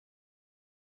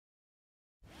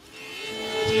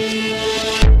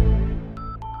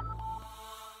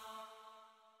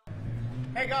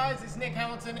Hey guys, it's Nic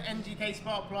Hamilton, NGK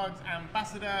Spark Plugs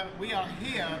Ambassador. We are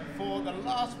here for the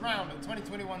last round of the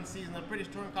 2021 season of the British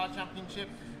Touring Car Championship.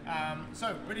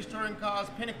 British Touring Cars,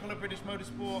 pinnacle of British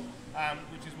motorsport,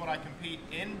 which is what I compete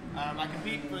in. I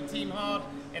compete for Team Hard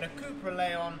in a Cupra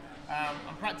Leon.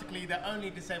 I'm practically the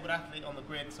only disabled athlete on the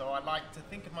grid, so I like to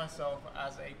think of myself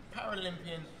as a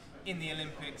Paralympian in the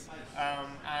Olympics,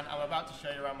 and I'm about to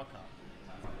show you around my car.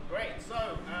 Great,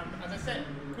 so as I said,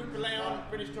 Cupra Leon,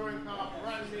 British Touring Car,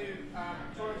 brand new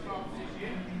touring car for this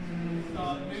year. It's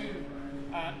our new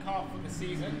car for the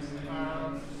season.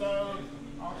 So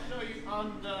I'll show you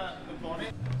under the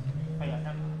bonnet.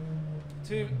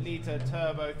 2-litre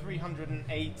turbo,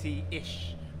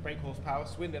 380-ish brake horsepower.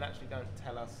 Swindon actually don't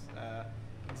tell us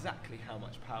exactly how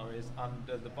much power is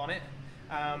under the bonnet.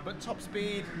 But top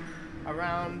speed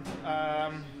around,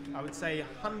 I would say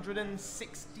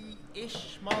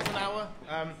 160-ish miles an hour,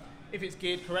 if it's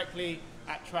geared correctly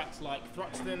at tracks like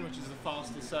Thruxton, which is the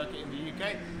fastest circuit in the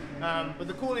UK. But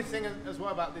the coolest thing as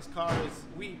well about this car is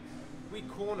we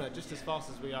corner just as fast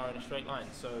as we are in a straight line.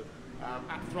 So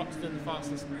at Thruxton, the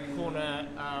fastest corner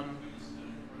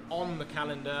on the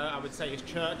calendar, I would say, is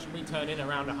Church, and we turn in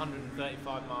around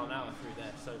 135 mile an hour through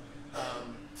there. So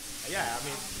yeah, I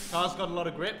mean, car's got a lot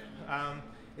of grip.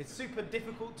 It's super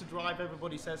difficult to drive.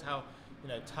 Everybody says how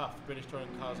tough British touring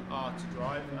cars are to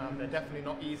drive. They're definitely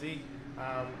not easy.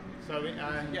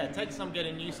 Yeah, it takes some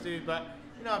getting used to. But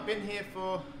I've been here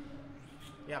for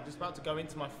I'm just about to go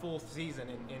into my 4th season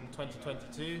in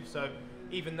 2022. So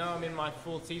even though I'm in my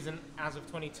 4th season as of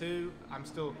 22, I'm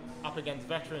still up against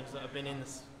veterans that have been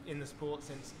in the sport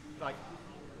since I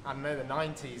don't know, the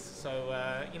 90s. So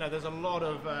there's a lot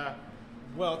of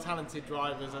well-talented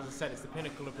drivers. As I said, it's the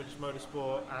pinnacle of British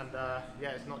motorsport, and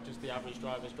yeah, it's not just the average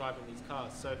drivers driving these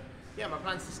cars. So yeah, my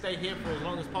plan is to stay here for as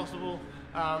long as possible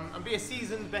and be a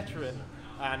seasoned veteran,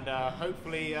 and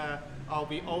hopefully I'll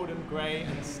be old and grey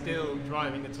and still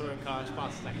driving a touring car as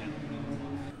fast as I can.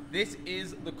 This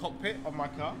is the cockpit of my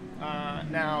car.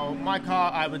 Now, my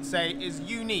car, I would say, is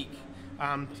unique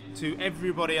to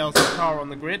everybody else's car on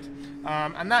the grid,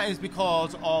 and that is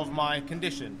because of my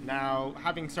condition. Now,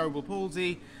 having cerebral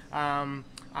palsy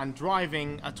and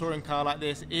driving a touring car like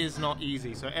this is not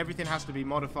easy, so everything has to be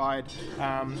modified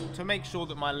to make sure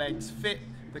that my legs fit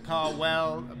the car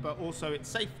well, but also it's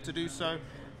safe to do so,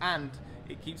 and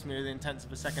it keeps me within tenths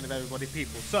of a second of everybody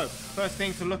people. So, first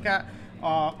thing to look at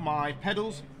are my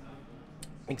pedals.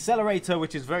 Accelerator,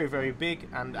 which is very, very big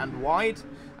and wide,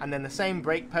 and then the same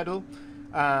brake pedal.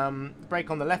 Brake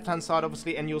on the left hand side,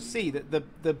 obviously, and you'll see that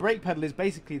the brake pedal is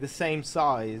basically the same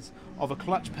size of a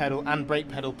clutch pedal and brake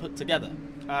pedal put together.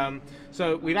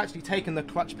 So we've actually taken the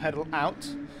clutch pedal out,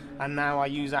 and now I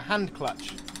use a hand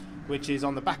clutch, which is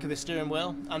on the back of the steering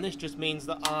wheel, and this just means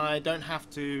that I don't have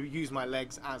to use my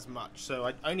legs as much. So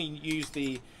I only use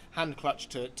the hand clutch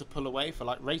to pull away for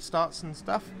like race starts and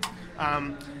stuff.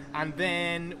 And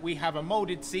then we have a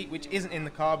molded seat, which isn't in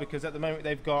the car because at the moment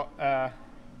they've got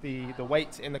the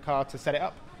weight in the car to set it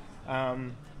up.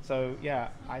 So yeah,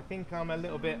 I think I'm a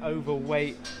little bit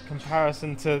overweight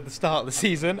comparison to the start of the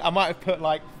season. I might have put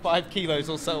like 5 kilos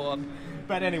or so on,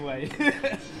 but anyway.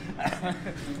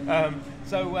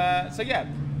 So yeah,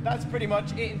 that's pretty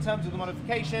much it in terms of the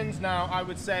modifications. Now, I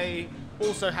would say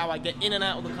also how I get in and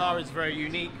out of the car is very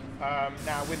unique.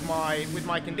 Now with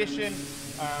my condition,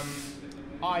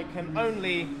 I can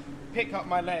only pick up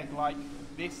my leg like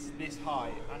this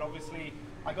high, and obviously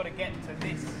I got to get to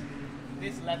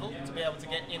this level to be able to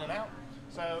get in and out.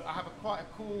 So I have quite a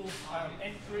cool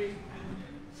entry.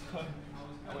 So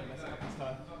I won't mess it up this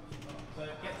time. So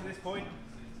get to this point,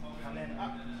 and then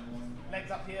up, legs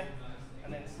up here,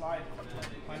 and then slide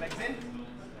my legs in,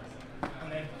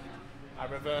 and then I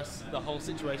reverse the whole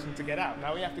situation to get out.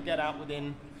 Now we have to get out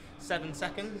within 7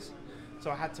 seconds,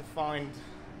 so I had to find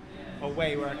a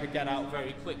way where I could get out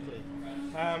very quickly.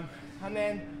 And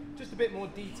then just a bit more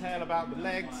detail about the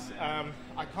legs.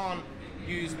 I can't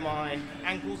use my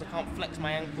ankles, I can't flex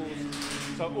my ankles,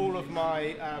 so all of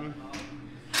my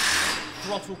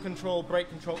throttle control, brake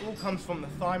control, all comes from the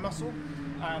thigh muscle.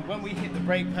 And when we hit the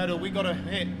brake pedal, we got to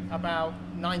hit about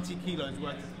 90 kilos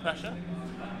worth of pressure.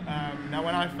 Now,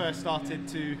 when I first started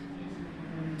to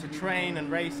train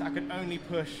and race, I could only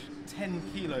push 10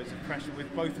 kilos of pressure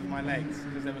with both of my legs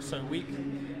because they were so weak.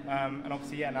 And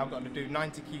obviously, yeah, now I've got to do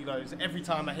 90 kilos every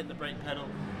time I hit the brake pedal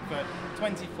for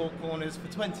 24 corners for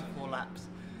 24 laps.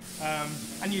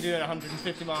 And you do it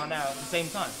 150 mile an hour at the same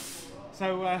time.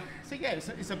 So yeah,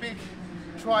 it's a big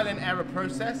trial and error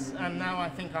process, and now I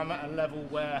think I'm at a level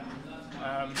where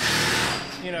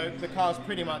the car's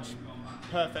pretty much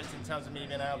perfect in terms of me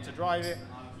being able to drive it.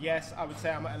 Yes, I would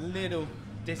say I'm a little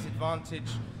disadvantage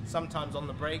sometimes on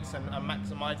the brakes and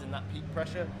maximising that peak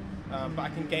pressure, but I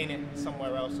can gain it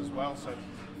somewhere else as well. So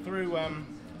through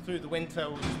the winter,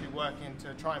 we'll just be working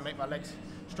to try and make my legs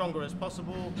stronger as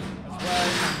possible as well,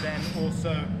 and then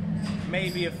also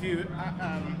maybe a few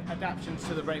adaptations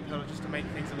to the brake pedal just to make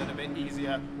things a little bit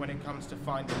easier when it comes to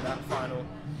finding that final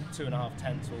 2.5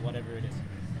 tenths or whatever it is.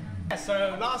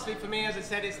 So lastly for me, as I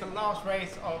said, it's the last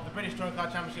race of the British Touring Car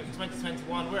Championship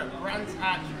 2021. We're at Brands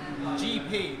Hatch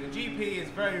GP. The GP is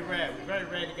very rare. We very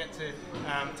rarely get to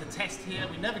test here.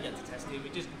 We never get to test here. We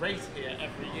just race here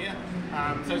every year.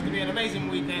 So it's going to be an amazing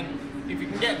weekend. If you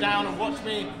can get down and watch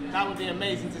me, that would be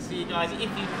amazing to see you guys. If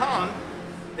you can't,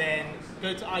 then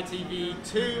go to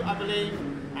ITV2, I believe,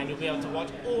 and you'll be able to watch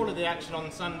all of the action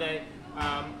on Sunday.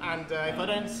 If I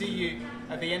don't see you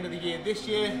at the end of the year this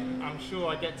year, I'm sure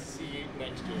I get to see you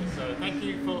next year. So thank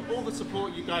you for all the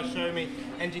support you guys show me.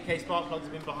 NGK Spark Plugs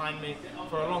have been behind me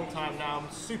for a long time now. I'm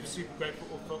super, super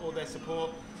grateful for all their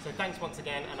support. So thanks once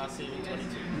again, and I'll see you in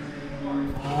 22.